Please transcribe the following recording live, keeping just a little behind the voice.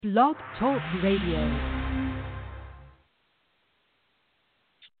Blog Talk Radio.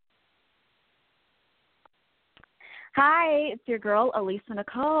 Hi, it's your girl, Alisa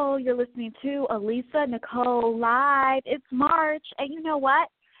Nicole. You're listening to Alisa Nicole Live. It's March, and you know what?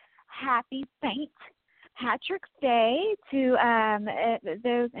 Happy St. Patrick's Day to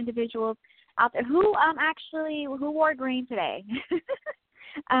those individuals out there who who wore green today.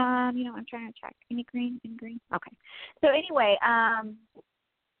 I'm trying to check. Any green? Any green? Okay. So anyway,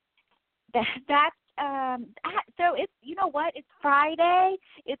 so it's, you know what? It's Friday.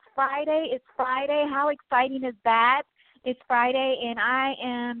 It's Friday. It's Friday. How exciting is that? It's Friday, and I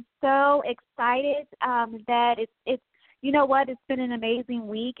am so excited that it's you know what? It's been an amazing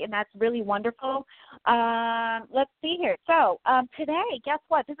week, and that's really wonderful. Let's see here. So today, guess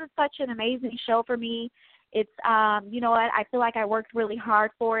what? This is such an amazing show for me. It's you know what? I feel like I worked really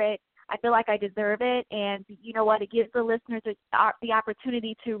hard for it. I feel like I deserve it, and you know what? It gives the listeners the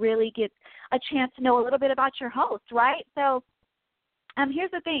opportunity to really get a chance to know a little bit about your host, right? So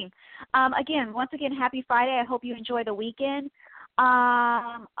here's the thing. Once again, happy Friday. I hope you enjoy the weekend.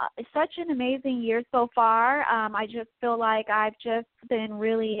 It's such an amazing year so far. I just feel like I've just been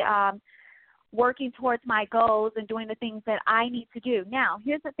really working towards my goals and doing the things that I need to do. Now,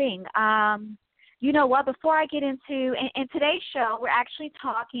 here's the thing. You know what, before I get into in today's show, we're actually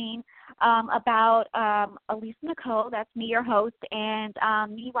talking about Alisa Nicole, that's me, your host, and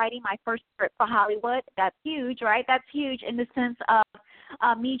me writing my first script for Hollywood. That's huge, right? That's huge in the sense of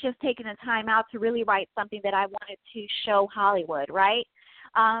me just taking the time out to really write something that I wanted to show Hollywood, right?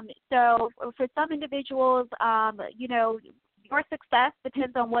 So for some individuals, your success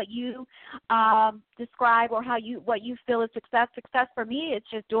depends on what you describe or what you feel is success. Success for me is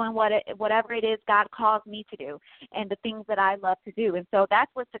just doing whatever it is God calls me to do and the things that I love to do. And so that's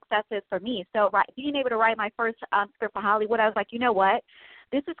what success is for me. So being able to write my first script for Hollywood, I was like, you know what,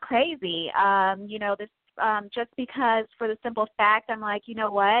 this is crazy. Just because for the simple fact, I'm like, you know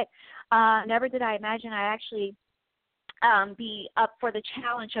what, never did I imagine I actually be up for the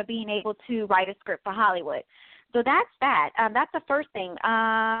challenge of being able to write a script for Hollywood. So that's that. That's the first thing.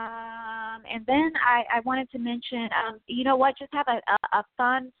 And then I wanted to mention, you know what, just have a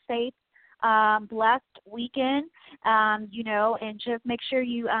fun, safe, blessed weekend, and just make sure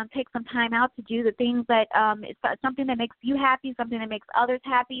you take some time out to do the things that it's something that makes you happy, something that makes others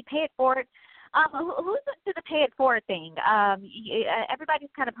happy. Pay it forward. Who's into the pay it forward thing? Everybody's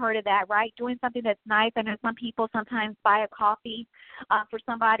kind of heard of that, right? Doing something that's nice. I know some people sometimes buy a coffee for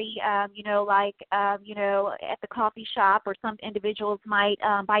somebody, at the coffee shop, or some individuals might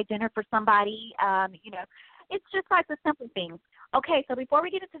buy dinner for somebody. It's just like the simple things. Okay, so before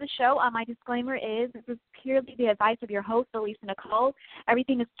we get into the show, my disclaimer is this is purely the advice of your host, Alisa Nicole.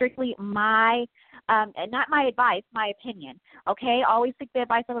 Everything is strictly not my advice, my opinion. Okay, always seek the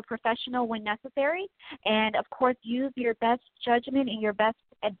advice of a professional when necessary, and of course, use your best judgment and your best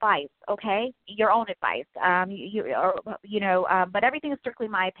advice. Okay, your own advice. But everything is strictly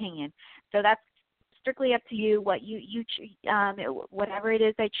my opinion. So that's strictly up to you what whatever it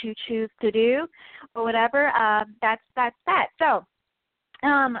is that you choose to do or whatever. That's that. So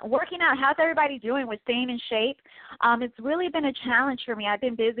working out, how's everybody doing with staying in shape? It's really been a challenge for me. I've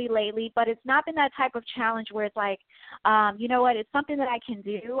been busy lately, but it's not been that type of challenge where it's like, you know what, it's something that I can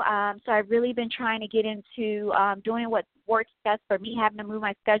do. So I've really been trying to get into doing what works best for me, having to move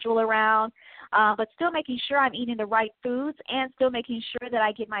my schedule around, but still making sure I'm eating the right foods and still making sure that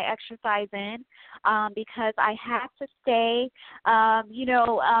I get my exercise in, because I have to stay,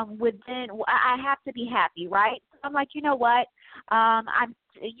 within, I have to be happy, right? So I'm like, you know what, I'm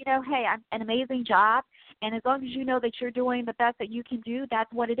an amazing job, and as long as you know that you're doing the best that you can do,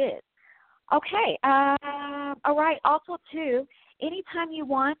 that's what it is. Okay, all right, also, too, anytime you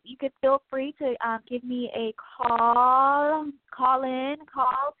want, you could feel free to give me a call,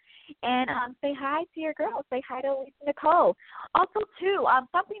 and say hi to your girl. Say hi to Alisa Nicole. Also, too,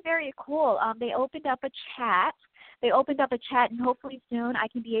 something very cool. They opened up a chat. And hopefully soon I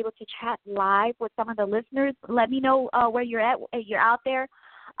can be able to chat live with some of the listeners. Let me know where you're at. You're out there.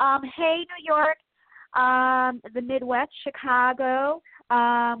 Hey, New York, the Midwest, Chicago.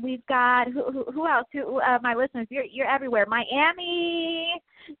 We've got who else? My listeners, you're everywhere. Miami.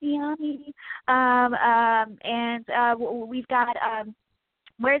 And we've got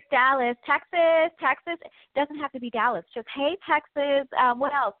where's Dallas? Texas. Doesn't have to be Dallas. Just hey, Texas.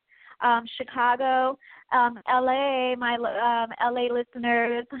 What else? Chicago, LA, my LA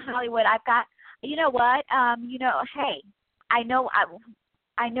listeners, Hollywood. I've got, you know what? Hey, I know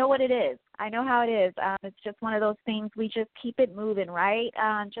what it is. I know how it is. It's just one of those things. We just keep it moving, right?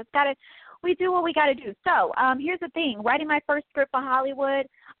 We do what we got to do. So here's the thing. Writing my first script for Hollywood,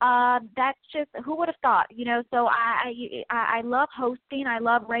 that's just, who would have thought, so I love hosting, I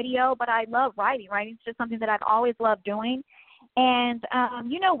love radio, but I love writing. Writing's just something that I've always loved doing. And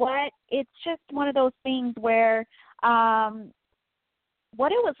you know what? It's just one of those things where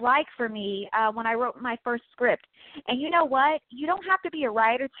what it was like for me when I wrote my first script. And you know what? You don't have to be a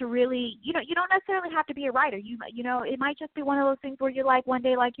writer to really, you don't necessarily have to be a writer. It might just be one of those things where you're like one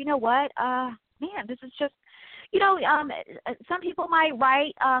day, like, you know what? Man, this is just, some people might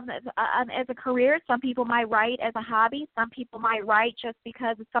write as a career. Some people might write as a hobby. Some people might write just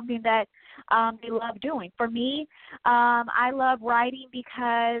because it's something that they love doing. For me, I love writing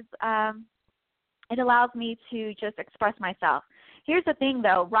because it allows me to just express myself. Here's the thing,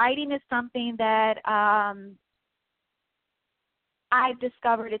 though. Writing is something that I've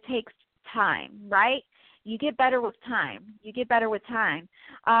discovered it takes time, right? You get better with time.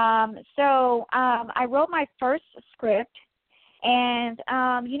 So I wrote my first script, and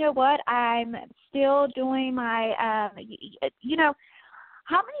you know what? I'm still doing my,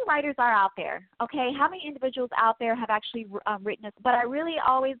 how many writers are out there? Okay, how many individuals out there have actually written this? But I really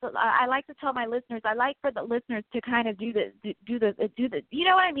always, I like to tell my listeners, I like for the listeners to kind of do the, you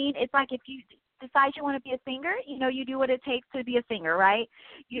know what I mean? It's like if you decide you want to be a singer, you do what it takes to be a singer, right?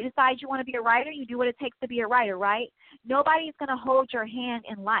 You decide you want to be a writer, you do what it takes to be a writer, right? Nobody's going to hold your hand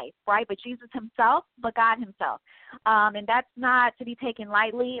in life, right? But Jesus himself, but God himself. And that's not to be taken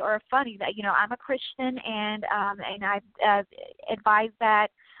lightly or funny. That I'm a Christian, and I've advised that,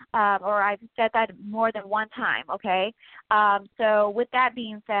 or I've said that more than one time, okay? So with that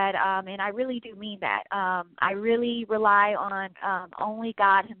being said, and I really do mean that, I really rely on only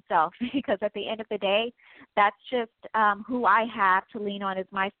God himself, because at the end of the day, that's just who I have to lean on as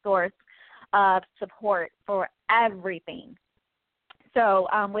my source of support for everything. So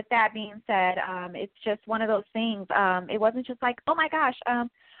with that being said, it's just one of those things. It wasn't just like, oh my gosh, I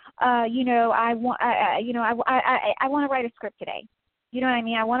want to write a script today. You know what I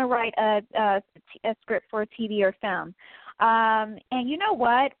mean? I want to write a script for a TV or film. And you know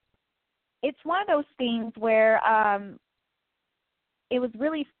what? It's one of those things where it was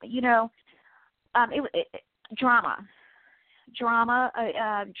really, drama,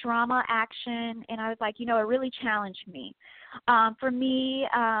 action, and I was like, it really challenged me. For me,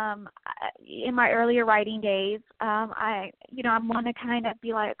 in my earlier writing days, I'm one to kind of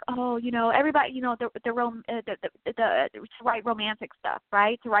be like, oh, everybody, to write romantic stuff,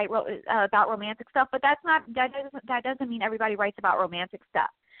 right? To write about romantic stuff, but that doesn't mean everybody writes about romantic stuff.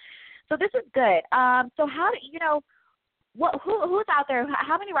 So this is good. So how do who's out there?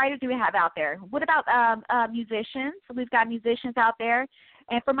 How many writers do we have out there? What about musicians? We've got musicians out there,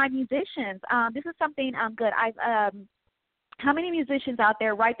 and for my musicians, this is something good. How many musicians out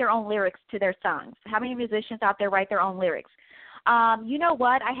there write their own lyrics to their songs? How many musicians out there write their own lyrics? You know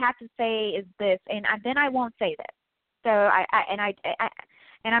what I have to say is this, and then I won't say this. So I'm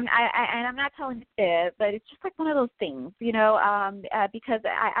not telling you this, but it's just like one of those things, because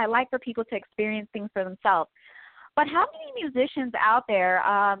I like for people to experience things for themselves. But how many musicians out there,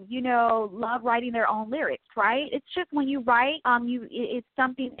 love writing their own lyrics, right? It's just when you write, it's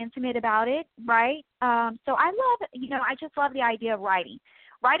something intimate about it, right? So I just love the idea of writing.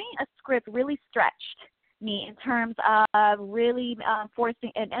 Writing a script really stretched me in terms of really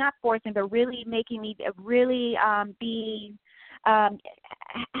forcing, and not forcing, but really making me really be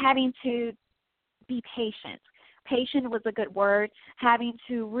having to be patient. Patient was a good word. Having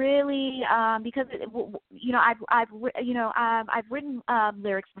to really, because I've written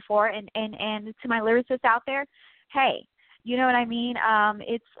lyrics before, and to my lyricists out there, hey, you know what I mean?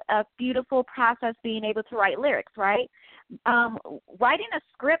 It's a beautiful process being able to write lyrics, right? Writing a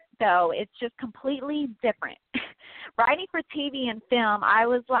script, though, it's just completely different. Writing for TV and film, I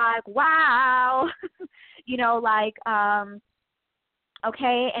was like, wow,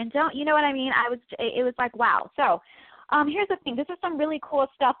 okay, and don't, you know what I mean? It was like, wow. So here's the thing. This is some really cool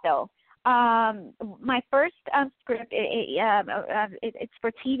stuff, though. My first script, it's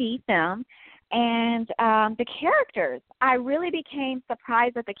for TV, film, and the characters, I really became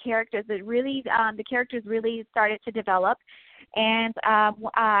surprised at the characters. The characters really started to develop, and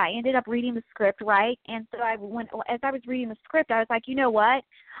I ended up reading the script, right? And so as I was reading the script, I was like, you know what?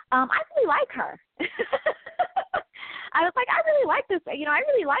 I really like her. I was like, I really like this. I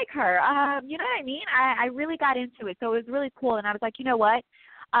really like her. You know what I mean? I really got into it. So it was really cool. And I was like, you know what?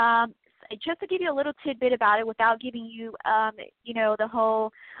 Just to give you a little tidbit about it without giving you, the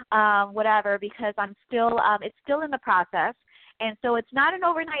whole whatever, because I'm still, it's still in the process. And so it's not an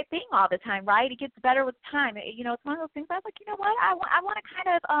overnight thing all the time, right? It gets better with time. It's one of those things I was like, you know what? I want to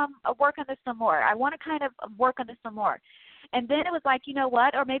kind of work on this some more. And then it was like, you know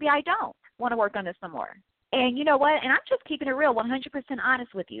what, or maybe I don't want to work on this some more. And you know what, and I'm just keeping it real, 100%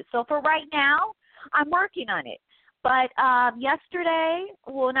 honest with you. So for right now, I'm working on it. But yesterday,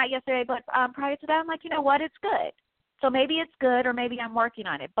 well, not yesterday, but prior to that, I'm like, you know what, it's good. So maybe it's good, or maybe I'm working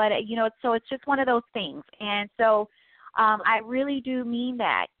on it. But, you know, so it's just one of those things. And so I really do mean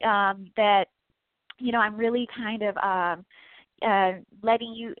that, that, you know, I'm really kind of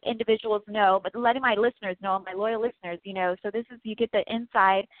letting you individuals know, but letting my listeners know, my loyal listeners, you know, so this is, you get the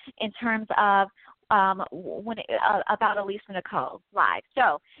insight in terms of about Alisa Nicole live.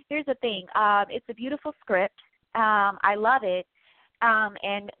 So here's the thing. It's a beautiful script. I love it.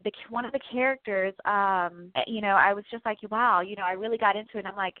 And one of the characters, you know, I was just like, wow, you know, I really got into it. And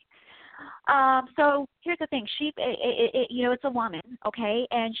I'm like, so here's the thing. You know, it's a woman, okay,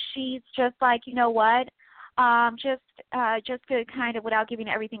 and she's just like, you know what, just to kind of, without giving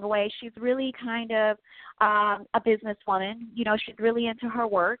everything away, she's really kind of a businesswoman. You know, she's really into her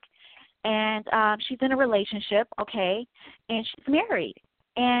work, and she's in a relationship, okay, and she's married.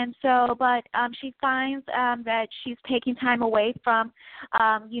 And so, but she finds that she's taking time away from,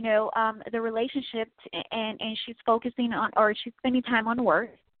 you know, the relationship, and she's focusing on, or she's spending time on work.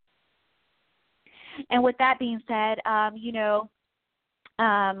 And with that being said, you know,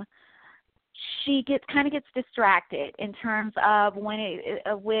 she gets distracted in terms of when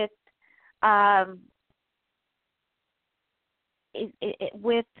with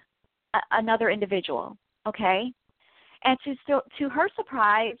another individual, okay. And to her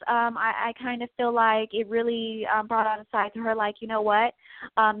surprise, I kind of feel like it really brought out a side to her, like, you know what,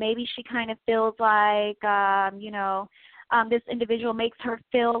 maybe she kind of feels like, you know, this individual makes her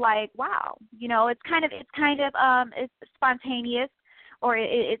feel like, wow, you know, it's spontaneous, or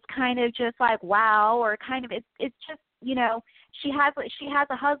it's kind of just like, wow, or kind of it's just, you know, she has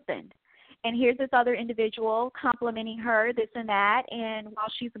a husband. And here's this other individual complimenting her, this and that, and while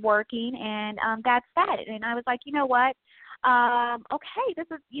she's working, and that's that. And I was like, you know what? Okay, this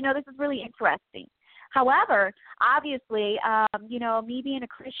is really interesting. However, obviously, you know, me being a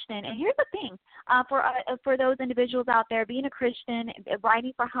Christian, and here's the thing, for those individuals out there, being a Christian,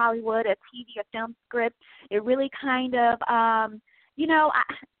 writing for Hollywood, a TV, a film script, it really kind of, you know,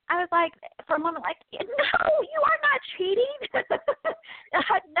 I was like, for a moment, like, no, you are not cheating.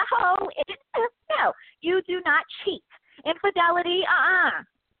 No, you do not cheat. Infidelity,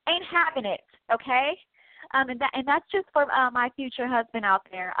 ain't having it, okay? And that's just for my future husband out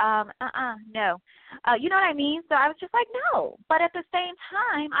there. No. You know what I mean? So I was just like, no. But at the same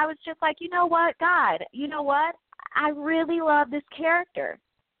time, I was just like, you know what, God, you know what? I really love this character.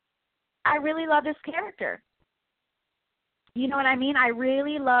 I really love this character. You know what I mean? I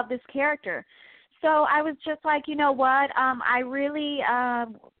really love this character. So I was just like, you know what? I really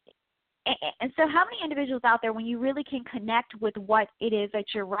and so how many individuals out there, when you really can connect with what it is that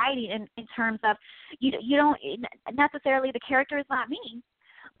you're writing in terms of, you don't necessarily, the character is not me,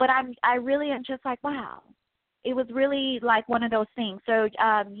 but I really am just like, wow. It was really like one of those things. So,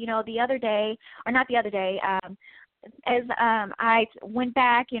 you know, the other day, or not the other day, as I went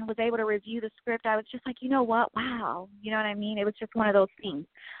back and was able to review the script, I was just like, you know what, wow. You know what I mean? It was just one of those things.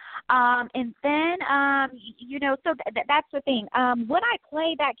 And then, you know, so that's the thing. When I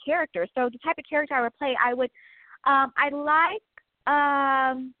play that character, so the type of character I would play, I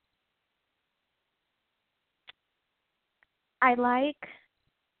like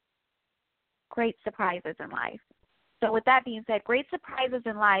great surprises in life. So with that being said, great surprises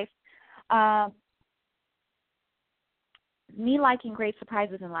in life, me liking great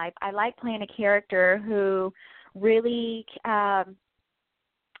surprises in life, I like playing a character who really, I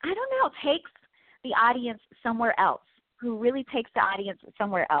don't know, takes the audience somewhere else, who really takes the audience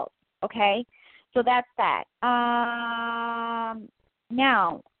somewhere else, okay? So that's that.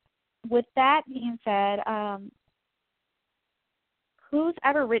 Now, with that being said, who's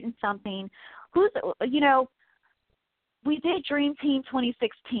ever written something, you know, we did Dream Team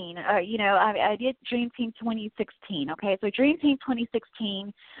 2016. You know, I did Dream Team 2016, okay? So Dream Team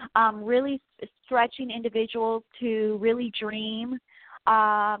 2016, really stretching individuals to really dream.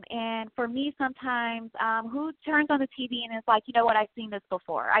 And for me, sometimes, who turns on the TV and is like, you know what, I've seen this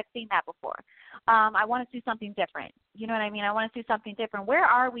before. I've seen that before. I want to see something different. You know what I mean? I want to see something different. Where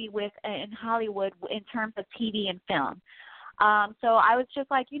are we in Hollywood in terms of TV and film? So I was just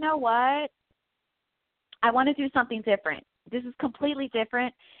like, you know what? I want to do something different. This is completely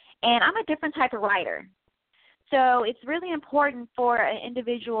different, and I'm a different type of writer. So it's really important for an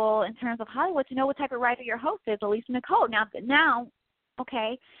individual in terms of Hollywood to know what type of writer your host is, Alisa Nicole. Now,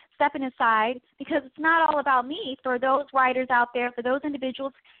 okay, stepping aside, because it's not all about me. For those writers out there, for those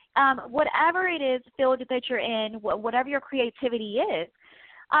individuals, whatever it is, field that you're in, whatever your creativity is,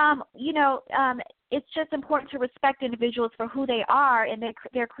 it's just important to respect individuals for who they are and the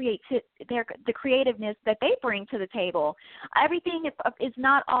creativeness that they bring to the table. Everything is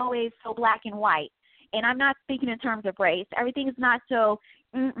not always so black and white, and I'm not speaking in terms of race. Everything is not so.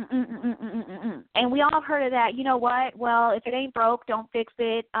 And we all have heard of that. You know what? Well, if it ain't broke, don't fix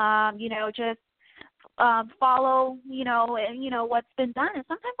it. Just follow. What's been done. And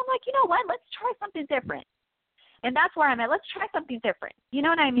sometimes I'm like, you know what? Let's try something different. And that's where I'm at. Let's try something different. You know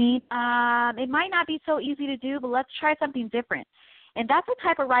what I mean? It might not be so easy to do, but let's try something different. And that's the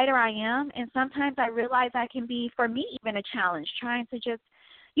type of writer I am. And sometimes I realize that can be, for me, even a challenge, trying to just,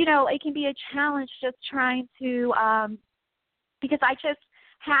 it can be a challenge just trying to, because I just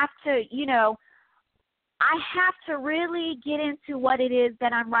have to, I have to really get into what it is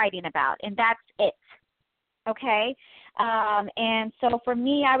that I'm writing about, and that's it. Okay? And so for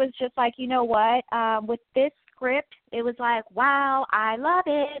me, I was just like, you know what, with this script, it was like, wow, I love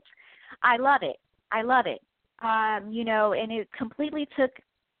it. I love it. I love it. And it completely took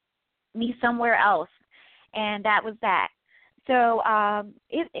me somewhere else, and that was that. So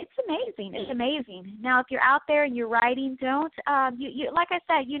it's amazing. It's amazing. Now, if you're out there and you're writing, don't you like I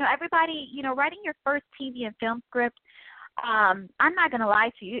said, everybody, writing your first TV and film script. I'm not gonna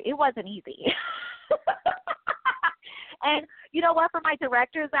lie to you, it wasn't easy. And you know what, for my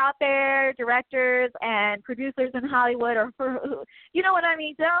directors out there, directors and producers in Hollywood, or for, you know what I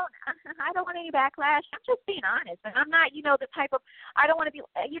mean, I don't want any backlash. I'm just being honest. And I'm not, the type of, I don't want to be,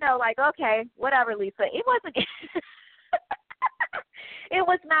 like, okay, whatever, Lisa. It wasn't, it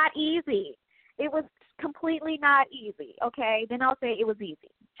was not easy. It was completely not easy, okay? Then I'll say it was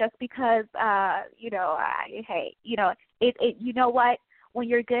easy just because, you know what? When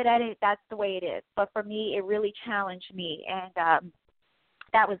you're good at it, that's the way it is. But for me, it really challenged me, and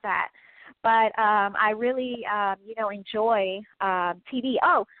that was that. But I really, enjoy TV.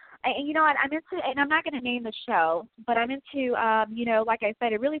 Oh, and you know what? I'm into, and I'm not going to name the show, but I'm into, like I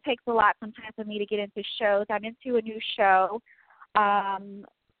said, it really takes a lot sometimes for me to get into shows. I'm into a new show. And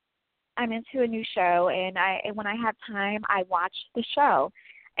when I have time, I watch the show,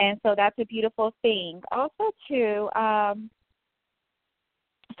 and so that's a beautiful thing. Also, too.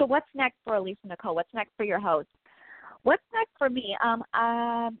 So what's next for Alisa Nicole? What's next for your host? What's next for me?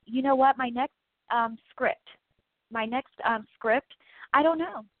 You know what? My next script, I don't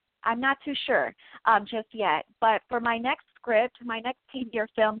know. I'm not too sure just yet. But for my next script, my next TV or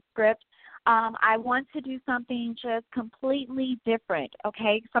film script, I want to do something just completely different,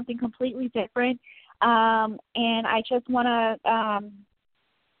 okay? Something completely different. And I just want to,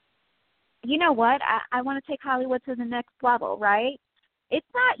 you know what? I want to take Hollywood to the next level, right? It's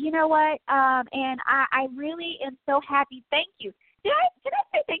not, you know what, and I really am so happy. Thank you. Did I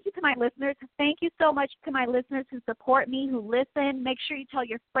say thank you to my listeners? Thank you so much to my listeners who support me, who listen. Make sure you tell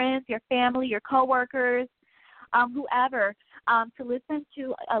your friends, your family, your coworkers, whoever, to listen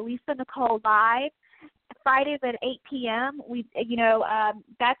to Alisa Nicole Live Fridays at 8 p.m.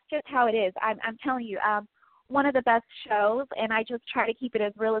 That's just how it is. I'm telling you, one of the best shows, and I just try to keep it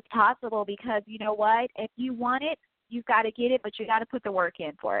as real as possible because you know what? If you want it, you've got to get it, but you got to put the work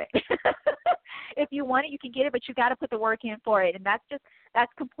in for it. If you want it, you can get it, but you got to put the work in for it. And that's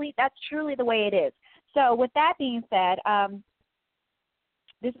truly the way it is. So with that being said,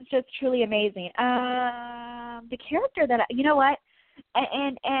 this is just truly amazing. The character that, you know what,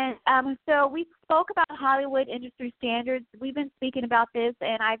 so we spoke about Hollywood industry standards. We've been speaking about this,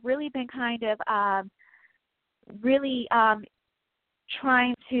 and I've really been kind of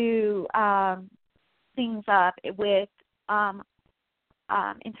trying to things up with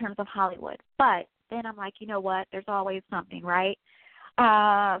in terms of Hollywood. But then I'm like, you know what? There's always something, right?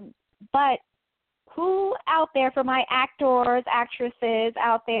 But who out there, for my actors, actresses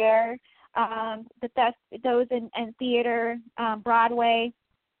out there, those in theater, Broadway,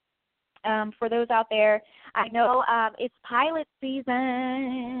 for those out there, I know it's pilot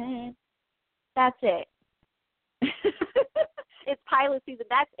season. That's it. It's pilot season.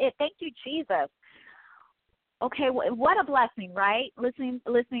 That's it. Thank you, Jesus. Okay, what a blessing, right? Listening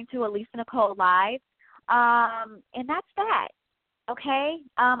to Alisa Nicole Live, and that's that. Okay,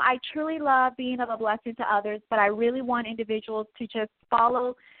 I truly love being of a blessing to others, but I really want individuals to just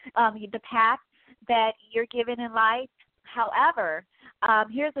follow the path that you're given in life. However,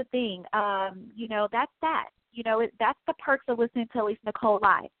 here's the thing, that's that. That's the perks of listening to Alisa Nicole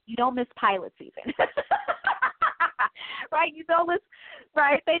Live. You don't miss pilot season. Right? You don't miss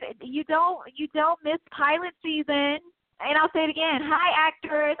pilot season. and I'll say it again. Hi,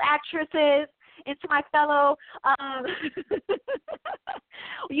 actors, actresses, and to my fellow,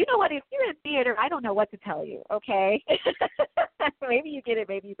 you know what, if you're in theater, I don't know what to tell you, okay? Maybe you get it,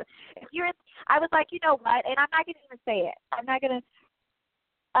 maybe you don't. If you're in, I was like, you know what, and I'm not going to even say it. I'm not going to,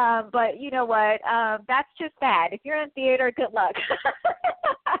 but you know what, that's just bad. If you're in theater, good luck.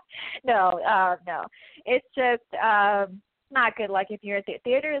 No. It's just not good luck if you're in theater.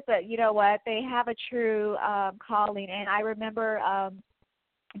 Theater is you know what, they have a true calling, and I remember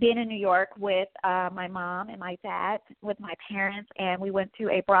being in New York with my mom and my dad, with my parents, and we went to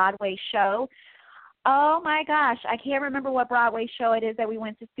a Broadway show. Oh, my gosh, I can't remember what Broadway show it is that we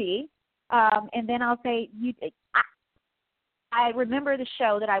went to see. And then I'll say, I remember the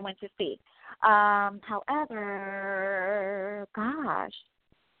show that I went to see. However, gosh,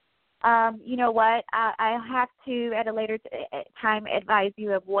 you know what, I have to, at a later time, advise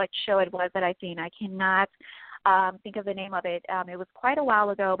you of what show it was that I seen. I cannot think of the name of it. It was quite a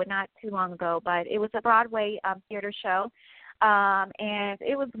while ago, but not too long ago. But it was a Broadway theater show, and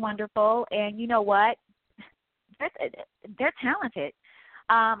it was wonderful. And you know what? They're talented.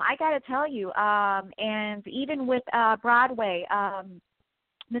 I got to tell you. And even with Broadway,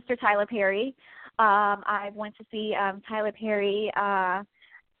 Mr. Tyler Perry, I went to see Tyler Perry. How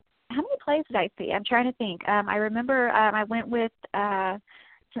many plays did I see? I'm trying to think. I remember I went with to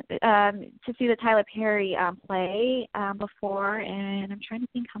see the Tyler Perry play before, and I'm trying to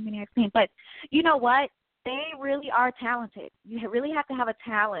think how many I've seen. But you know what? They really are talented. You really have to have a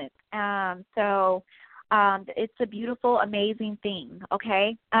talent. So it's a beautiful, amazing thing,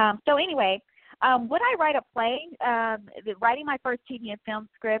 okay? So anyway, would I write a play? Writing my first TV and film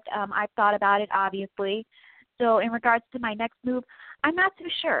script, I've thought about it, obviously. So in regards to my next move, I'm not too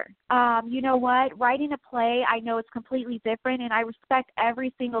sure. You know what? Writing a play, I know it's completely different, and I respect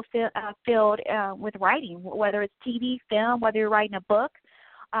every single field with writing, whether it's TV, film, whether you're writing a book,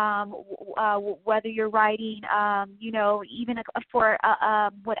 whether you're writing, you know, even for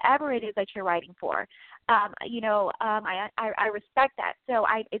whatever it is that you're writing for. You know, I respect that. So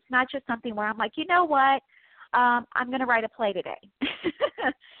it's not just something where I'm like, you know what? I'm going to write a play today.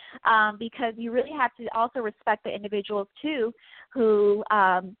 Because you really have to also respect the individuals, too, who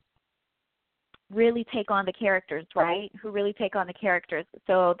really take on the characters, right? Who really take on the characters.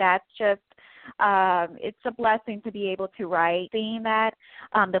 So that's just, it's a blessing to be able to write. Seeing that,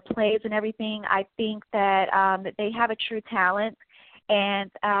 the plays and everything, I think that they have a true talent,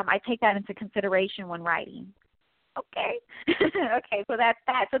 and I take that into consideration when writing. Okay? Okay, so that's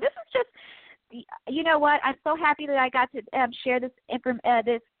that. So this is just, you know what? I'm so happy that I got to share this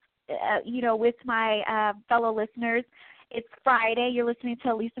you know, with my fellow listeners. It's Friday. You're listening to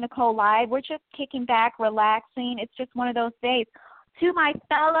Alisa Nicole Live. We're just kicking back, relaxing. It's just one of those days. To my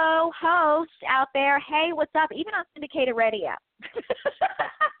fellow hosts out there, hey, what's up? Even on syndicated radio.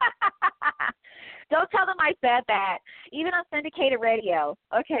 Don't tell them I said that. Even on syndicated radio,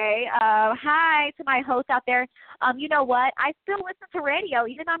 okay? Hi to my hosts out there. You know what? I still listen to radio.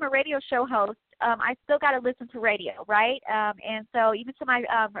 Even though I'm a radio show host, I still got to listen to radio, right? And so even to my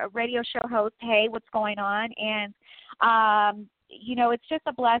radio show host, hey, what's going on? And, you know, it's just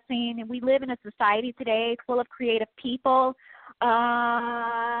a blessing. We live in a society today full of creative people.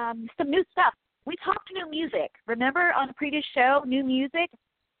 Some new stuff. We talked new music. Remember on the previous show, new music?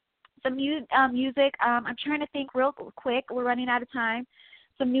 Some new music. I'm trying to think real quick. We're running out of time.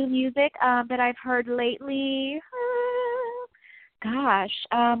 Some new music that I've heard lately. Gosh.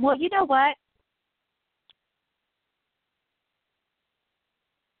 Well, you know what?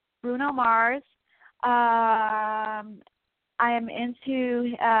 Bruno Mars. I am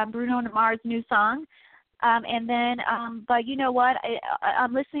into Bruno Mars' new song. And then, but you know what?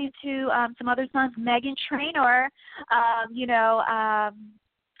 I'm listening to some other songs. Meghan Trainor. You know, I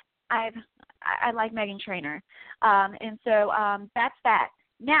like Meghan Trainor. And so that's that.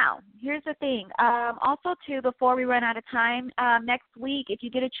 Now, here's the thing. Also, too, before we run out of time, next week, if you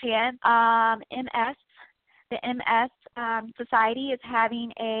get a chance, the MS Society is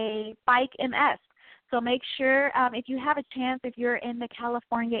having a Bike MS. So make sure if you have a chance, if you're in the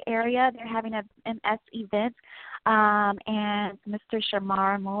California area, they're having a MS event. And Mr.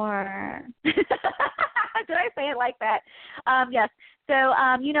 Shamar Moore. Did I say it like that? Yes. So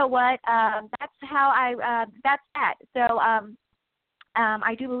you know what? That's how that's that. So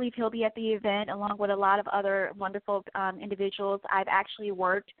I do believe he'll be at the event along with a lot of other wonderful individuals. I've actually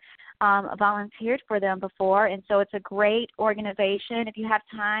worked, volunteered for them before, and so it's a great organization if you have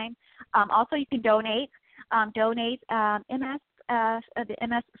time. Also, you can donate. MS the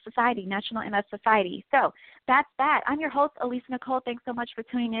MS Society, National MS Society. So that's that. I'm your host, Alisa Nicole. Thanks so much for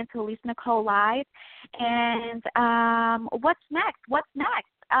tuning in to Alisa Nicole Live. And what's next? What's next?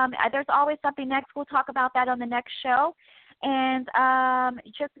 There's always something next. We'll talk about that on the next show. And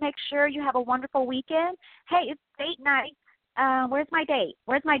just make sure you have a wonderful weekend. Hey, it's date night. Where's my date?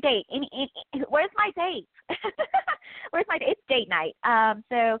 Where's my date? Where's my date? Where's my date? It's date night.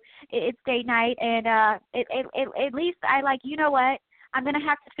 So it's date night, and at least I like. You know what? I'm gonna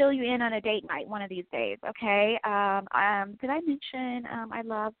have to fill you in on a date night one of these days. Okay? Did I mention I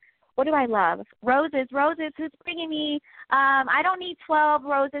love? What do I love? Roses. Roses. Who's bringing me? I don't need 12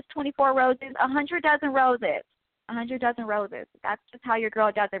 roses, 24 roses, 100 dozen roses. 100 dozen roses. That's just how your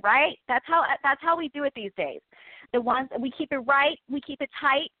girl does it, right? That's how we do it these days. The ones we keep it right, we keep it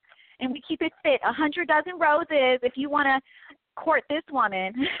tight, and we keep it fit. 100 dozen roses. If you want to court this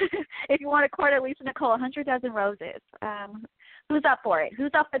woman, if you want to court Alisa Nicole, 100 dozen roses. Who's up for it?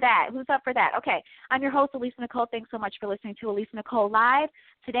 Who's up for that? Who's up for that? Okay, I'm your host, Alisa Nicole. Thanks so much for listening to Alisa Nicole Live.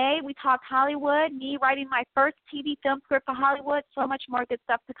 Today we talked Hollywood, me writing my first TV film script for Hollywood, so much more good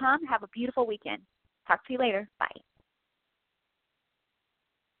stuff to come. Have a beautiful weekend. Talk to you later. Bye.